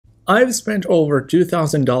I've spent over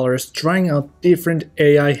 $2,000 trying out different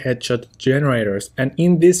AI headshot generators, and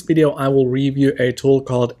in this video I will review a tool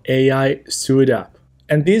called AI SuitUp.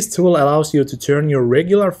 And this tool allows you to turn your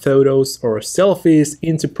regular photos or selfies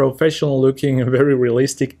into professional looking, very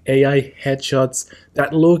realistic AI headshots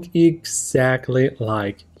that look exactly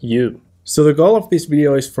like you. So the goal of this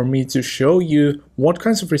video is for me to show you what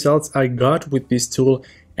kinds of results I got with this tool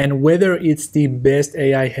and whether it's the best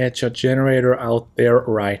AI headshot generator out there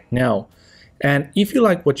right now. And if you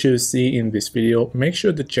like what you see in this video, make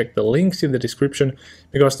sure to check the links in the description,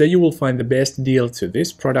 because there you will find the best deal to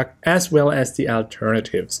this product as well as the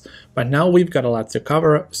alternatives. But now we've got a lot to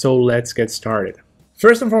cover, so let's get started.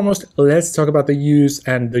 First and foremost, let's talk about the use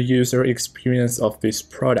and the user experience of this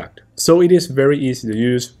product. So it is very easy to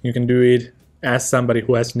use. You can do it as somebody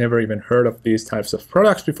who has never even heard of these types of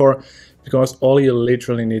products before, because all you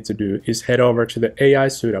literally need to do is head over to the AI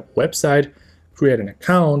SuitUp website, create an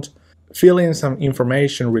account, fill in some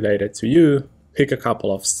information related to you, pick a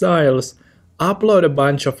couple of styles, upload a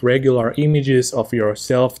bunch of regular images of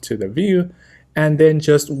yourself to the view, and then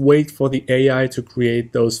just wait for the AI to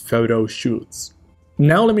create those photo shoots.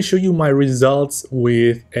 Now let me show you my results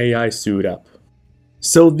with AI SuitUp.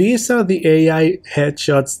 So these are the AI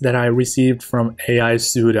headshots that I received from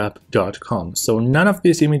AISuitUp.com. So none of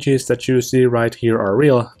these images that you see right here are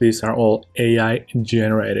real. These are all AI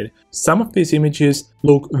generated. Some of these images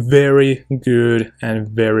look very good and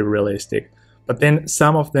very realistic, but then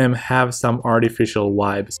some of them have some artificial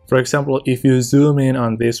vibes. For example, if you zoom in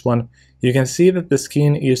on this one, you can see that the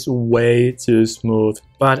skin is way too smooth.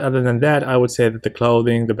 But other than that, I would say that the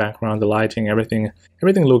clothing, the background, the lighting, everything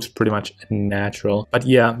looks pretty much natural. But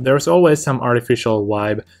yeah, there's always some artificial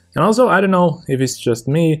vibe. And also, I don't know if it's just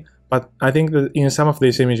me, but I think that in some of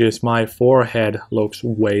these images, my forehead looks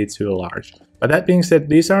way too large. But that being said,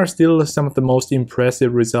 these are still some of the most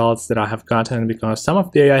impressive results that I have gotten, because some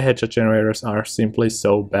of the AI headshot generators are simply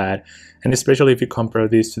so bad. And especially if you compare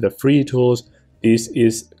these to the free tools, this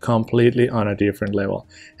is completely on a different level.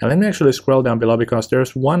 And let me actually scroll down below, because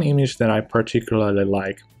there's one image that I particularly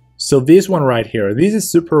like. So this one right here, this is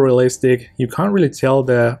super realistic. You can't really tell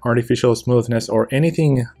the artificial smoothness or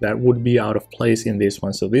anything that would be out of place in this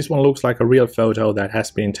one. So this one looks like a real photo that has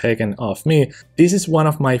been taken of me. This is one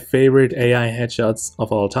of my favorite AI headshots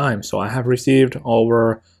of all time. So I have received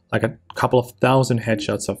over like a couple of thousand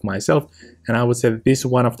headshots of myself, and I would say that this is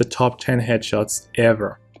one of the top 10 headshots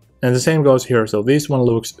ever. And the same goes here, so this one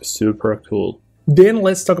looks super cool. Then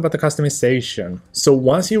let's talk about the customization. So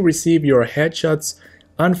once you receive your headshots,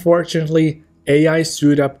 unfortunately, AI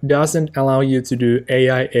SuitUp doesn't allow you to do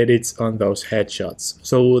AI edits on those headshots.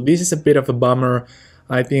 So this is a bit of a bummer.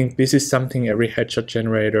 I think this is something every headshot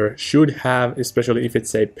generator should have, especially if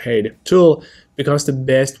it's a paid tool, because the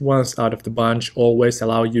best ones out of the bunch always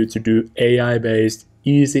allow you to do AI-based,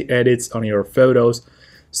 easy edits on your photos,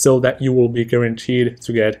 so that you will be guaranteed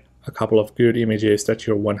to get a couple of good images that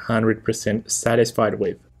you're 100% satisfied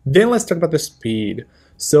with. Then let's talk about the speed.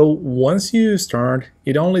 So once you start,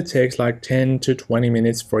 it only takes like 10 to 20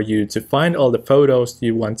 minutes for you to find all the photos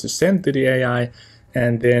you want to send to the AI,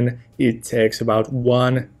 and then it takes about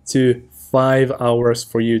 1 to 5 hours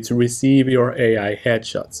for you to receive your AI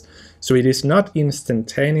headshots. So it is not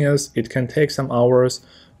instantaneous, it can take some hours,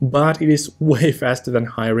 but it is way faster than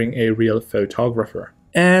hiring a real photographer.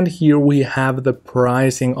 And here we have the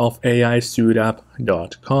pricing of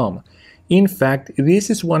AISuitUp.com. In fact, this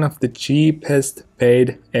is one of the cheapest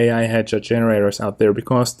paid AI headshot generators out there,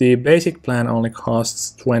 because the basic plan only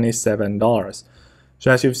costs $27.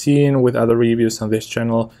 So as you've seen with other reviews on this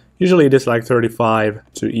channel, usually it is like $35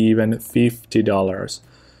 to even $50.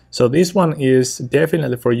 So this one is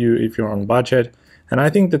definitely for you if you're on budget. And I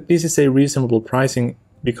think that this is a reasonable pricing,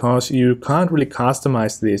 because you can't really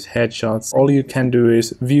customize these headshots. All you can do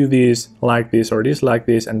is view these, like this or dislike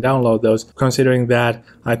this, and download those. Considering that,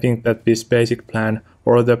 I think that this basic plan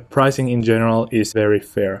or the pricing in general is very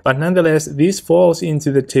fair. But nonetheless, this falls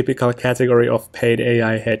into the typical category of paid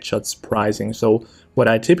AI headshots pricing. So what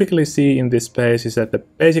I typically see in this space is that the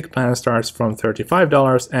basic plan starts from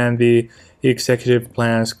 $35 and the executive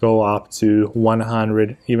plans go up to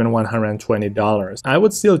 $100, even $120. I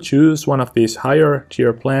would still choose one of these higher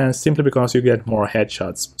tier plans simply because you get more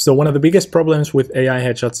headshots. So one of the biggest problems with AI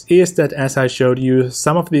headshots is that, as I showed you,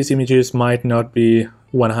 some of these images might not be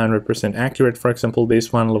 100% accurate. For example,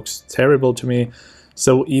 this one looks terrible to me.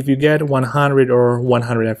 So if you get 100 or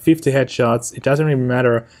 150 headshots, it doesn't really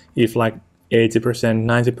matter if like 80%,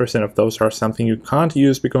 90% of those are something you can't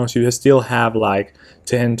use, because you still have like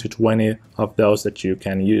 10 to 20 of those that you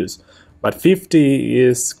can use. But 50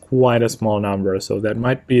 is quite a small number, so that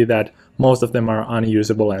might be that most of them are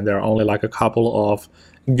unusable and there are only like a couple of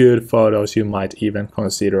good photos you might even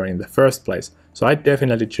consider in the first place. So I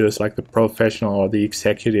definitely choose like the professional or the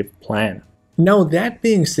executive plan. Now that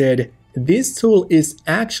being said, this tool is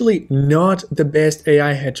actually not the best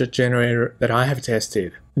AI headshot generator that I have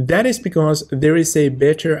tested. That is because there is a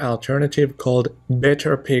better alternative called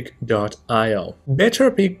betterpick.io.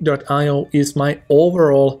 Betterpick.io is my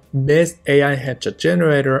overall best AI headshot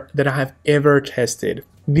generator that I have ever tested.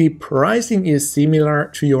 The pricing is similar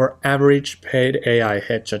to your average paid AI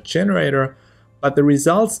headshot generator, but the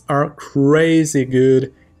results are crazy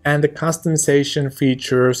good and the customization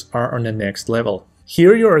features are on the next level.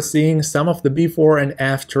 Here you are seeing some of the before and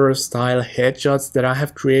after style headshots that I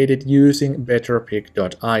have created using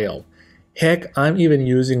betterpick.io. Heck, I'm even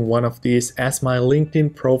using one of these as my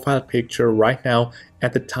LinkedIn profile picture right now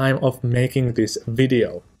at the time of making this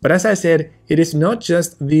video. But as I said, it is not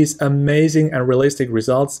just these amazing and realistic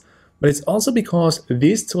results, but it's also because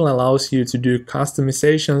this tool allows you to do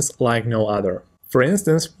customizations like no other. For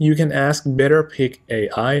instance, you can ask Betterpick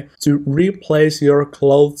AI to replace your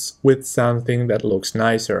clothes with something that looks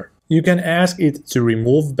nicer. You can ask it to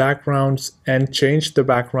remove backgrounds and change the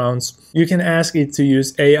backgrounds. You can ask it to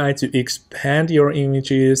use AI to expand your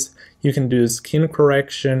images. You can do skin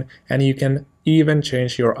correction and you can even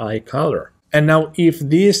change your eye color. And now if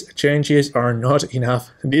these changes are not enough,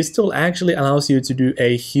 this tool actually allows you to do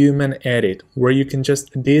a human edit where you can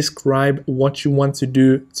just describe what you want to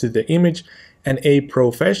do to the image and a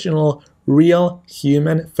professional, real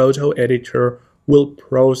human photo editor will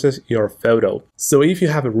process your photo. So if you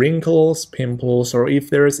have wrinkles, pimples, or if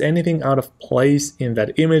there is anything out of place in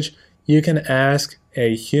that image, you can ask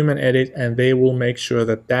a human edit and they will make sure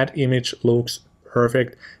that that image looks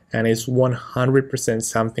perfect and is 100%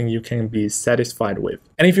 something you can be satisfied with.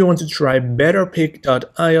 And if you want to try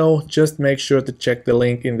betterpick.io, just make sure to check the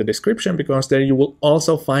link in the description because there you will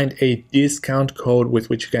also find a discount code with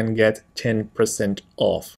which you can get 10% off.